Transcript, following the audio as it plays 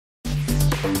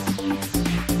My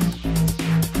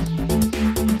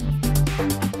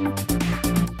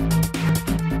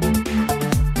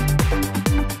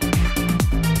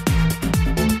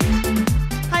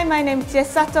name is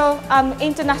Sato. I'm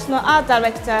International Art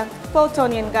Director for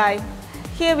Toni&Guy.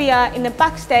 Here we are in the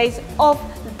backstage of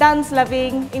Dans La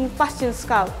Vie in Fashion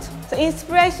Scout. So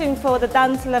inspiration for the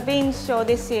Dans La Vie show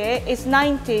this year is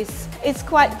 90's. It's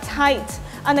quite tight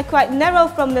and quite narrow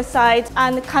from the side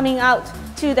and coming out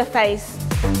to the face.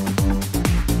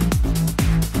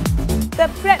 The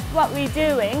prep what we're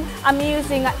doing, I'm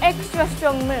using an extra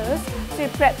strong mousse to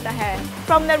prep the hair.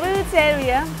 From the roots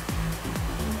area,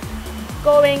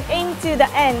 going into the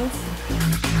ends.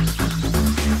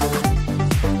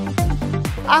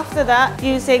 After that,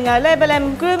 using a Label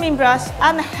M grooming brush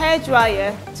and a hair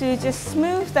dryer to just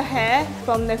smooth the hair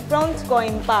from the front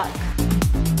going back.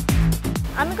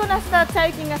 I'm gonna start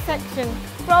taking a section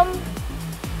from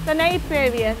the nape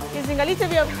area, using a little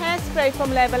bit of hairspray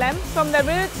from Label M, from the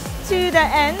roots to the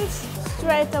ends,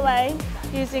 straight away,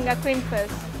 using a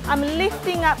crimpers. I'm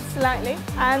lifting up slightly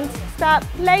and start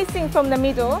placing from the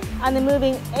middle and then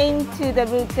moving into the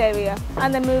root area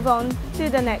and then move on to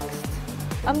the next.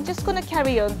 I'm just going to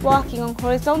carry on working on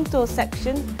horizontal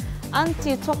section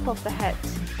until top of the head.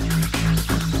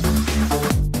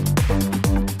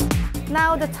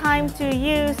 Now the time to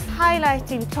use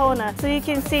highlighting toner. So you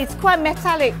can see it's quite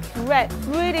metallic red,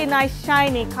 really nice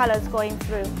shiny colors going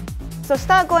through. So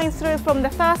start going through from the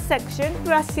first section,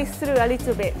 brush it through a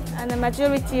little bit, and the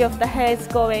majority of the hair is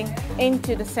going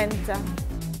into the center.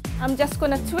 I'm just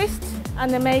going to twist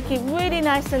and then make it really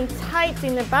nice and tight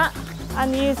in the back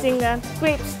and using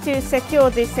grips to secure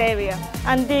this area,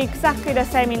 and do exactly the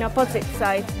same in opposite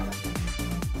side.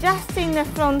 Just in the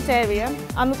front area,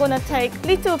 I'm going to take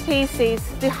little pieces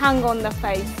to hang on the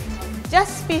face.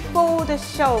 Just before the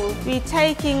show, we're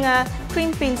taking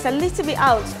crimpings a little bit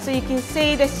out so you can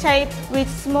see the shape with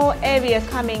small area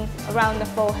coming around the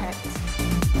forehead.